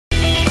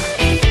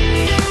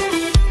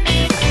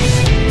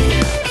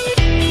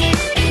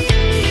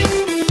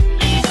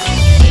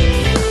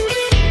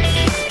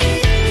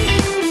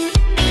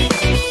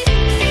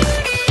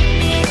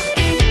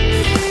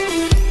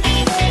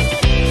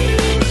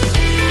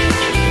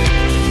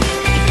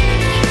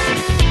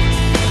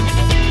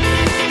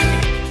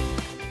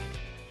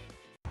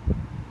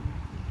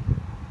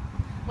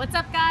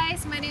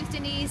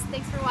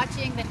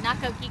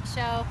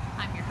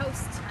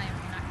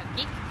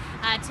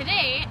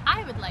today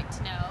I would like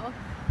to know,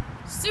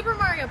 Super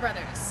Mario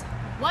Brothers,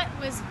 what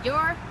was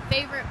your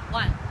favorite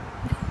one?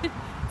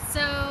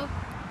 So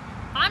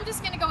I'm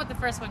just gonna go with the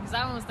first one because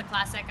that one was the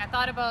classic. I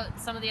thought about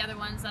some of the other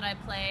ones that I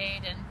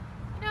played and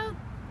you know,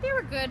 they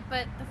were good,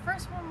 but the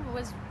first one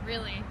was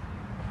really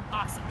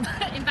awesome.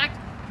 In fact,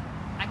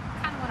 I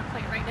kind of want to play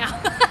it right now.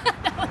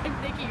 Now that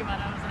I'm thinking about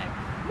it, I was like,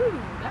 ooh,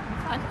 that'd be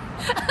fun.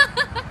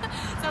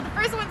 So the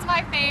first one's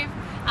my fave.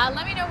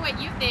 Let me know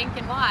what you think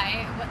and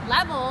why, what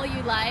level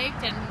you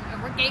liked, and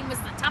what game was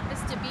the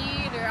toughest to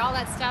beat, or all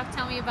that stuff.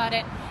 Tell me about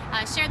it.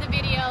 Share the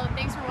video.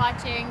 Thanks for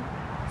watching.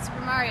 Super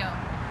Mario,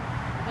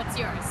 what's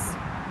yours?